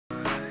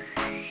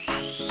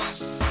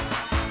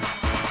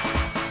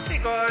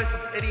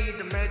Eddie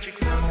the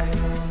Magic Monk.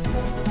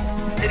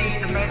 Eddie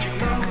the Magic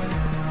Monk.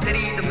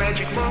 Eddie the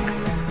Magic Monk.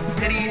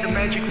 Eddie the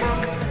Magic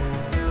Monk.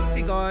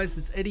 Hey guys,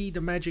 it's Eddie the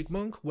Magic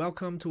Monk.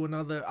 Welcome to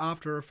another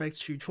After Effects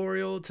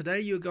tutorial. Today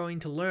you're going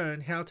to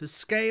learn how to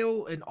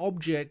scale an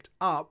object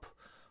up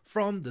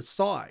from the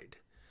side.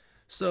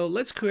 So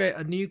let's create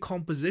a new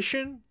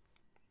composition.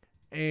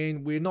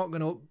 And we're not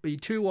going to be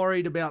too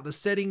worried about the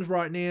settings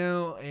right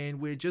now. And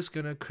we're just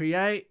going to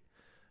create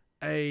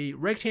a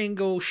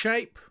rectangle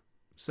shape.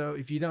 So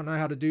if you don't know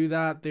how to do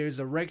that, there's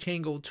a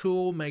rectangle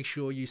tool. Make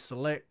sure you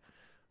select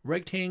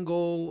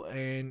rectangle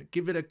and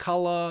give it a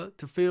color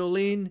to fill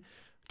in.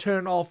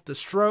 Turn off the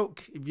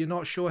stroke. If you're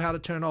not sure how to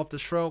turn off the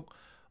stroke,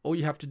 all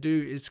you have to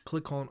do is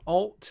click on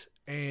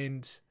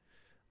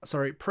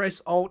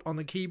press Alt on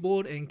the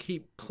keyboard and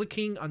keep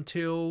clicking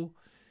until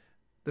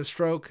the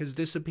stroke has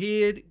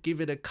disappeared. Give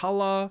it a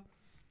color.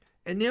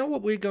 And now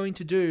what we're going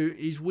to do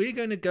is we're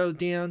going to go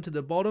down to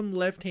the bottom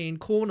left hand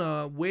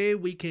corner where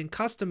we can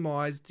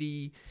customize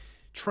the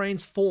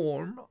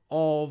transform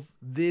of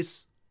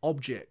this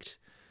object.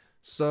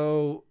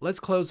 So let's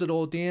close it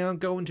all down.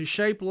 Go into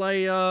shape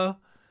layer.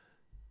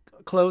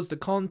 Close the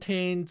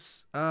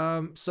contents.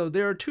 So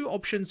there are two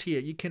options here.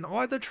 You can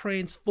either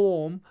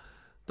transform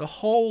the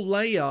whole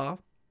layer,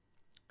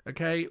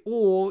 okay,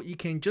 or you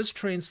can just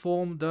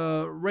transform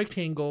the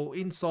rectangle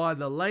inside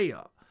the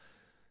layer.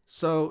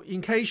 So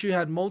in case you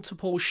had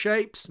multiple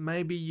shapes,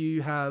 maybe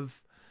you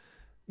have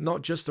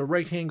not just a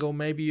rectangle,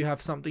 maybe you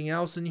have something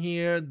else in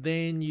here,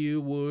 then you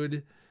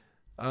would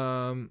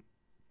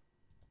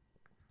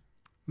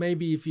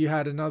maybe if you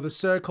had another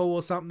circle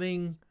or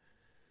something.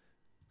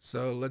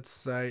 So let's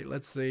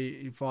see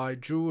if I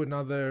drew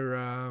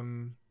another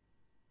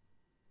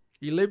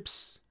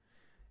ellipse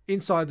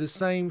inside the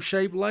same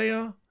shape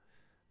layer,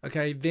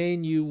 okay,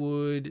 then you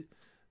would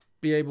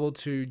be able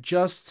to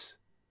just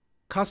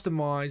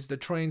customize the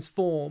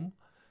transform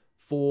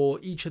for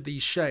each of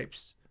these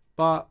shapes.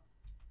 But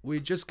we're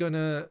just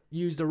gonna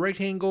use the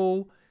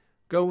rectangle,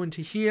 go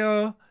into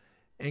here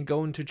and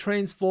go into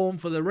transform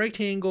for the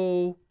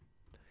rectangle.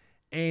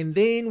 And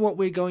then what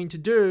we're going to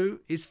do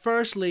is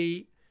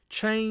firstly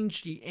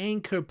change the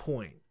anchor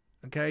point.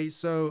 Okay,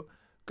 so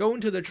go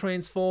into the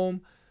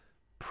transform,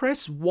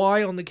 press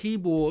Y on the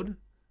keyboard,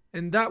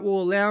 and that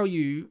will allow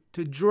you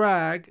to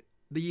drag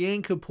the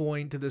anchor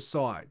point to the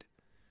side,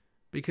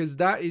 because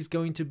that is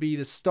going to be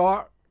the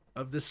start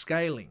of the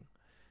scaling.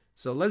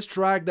 So let's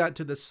drag that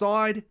to the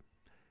side.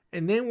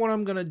 And then what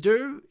I'm going to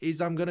do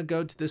is I'm going to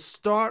go to the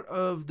start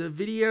of the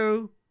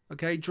video.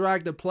 Okay,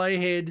 drag the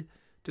playhead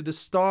to the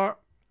start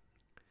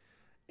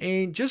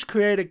and just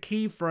create a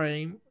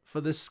keyframe for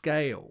the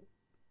scale.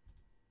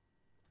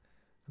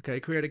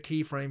 Okay, create a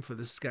keyframe for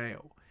the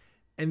scale.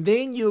 And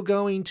then you're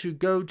going to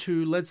go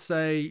to, let's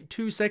say,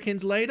 2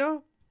 seconds later,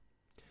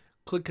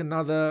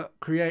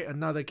 create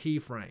another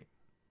keyframe.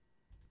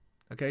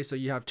 Okay, so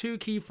you have two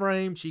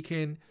keyframes. You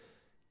can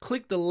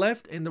click the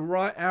left and the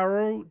right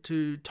arrow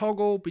to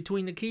toggle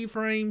between the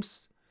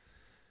keyframes.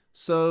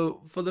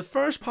 So for the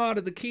first part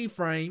of the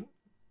keyframe,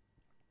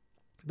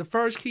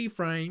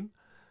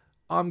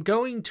 I'm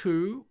going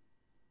to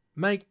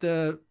make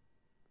the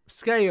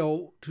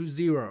scale to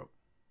 0.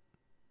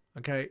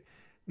 Okay,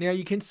 now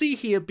you can see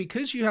here,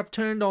 because you have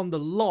turned on the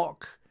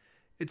lock,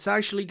 it's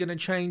actually going to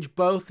change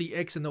both the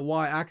X and the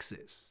Y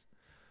axis.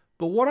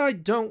 But what I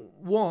don't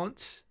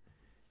want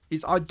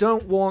is I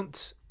don't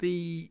want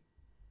the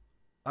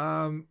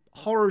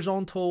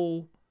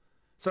horizontal,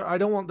 so I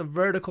don't want the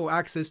vertical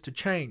axis to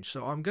change.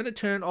 So I'm going to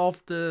turn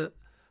off the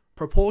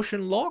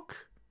proportion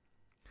lock.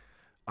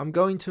 I'm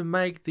going to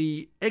make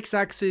the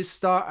X-axis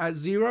start at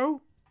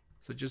 0.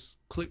 So just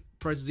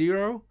press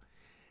 0.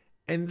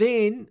 And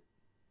then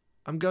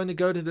I'm going to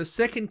go to the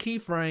second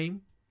keyframe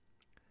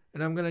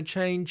and I'm going to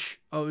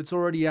change, oh, it's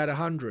already at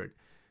 100.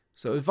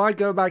 So if I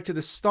go back to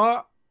the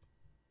start,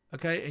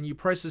 okay, and you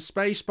press the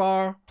space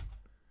bar,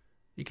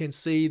 you can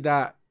see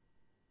that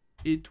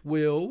it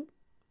will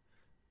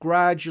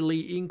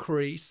gradually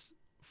increase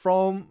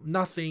from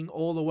nothing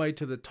all the way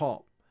to the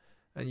top.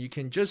 And you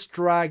can just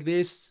drag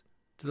this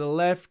to the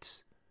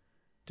left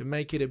to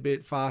make it a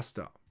bit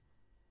faster.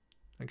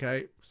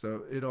 Okay,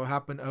 so it'll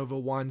happen over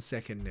 1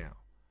 second now.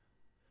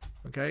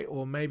 Okay,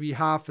 or maybe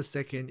half a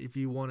second if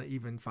you want it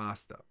even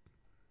faster.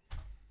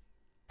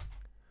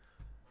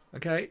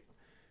 Okay,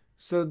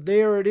 so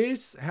there it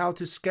is, how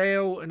to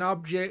scale an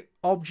object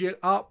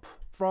up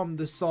from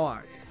the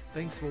side.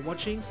 Thanks for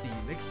watching. See you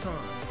next time.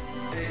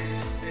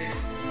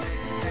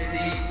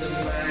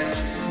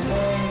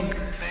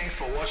 Thanks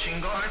for watching,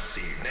 guys.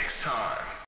 See you next time.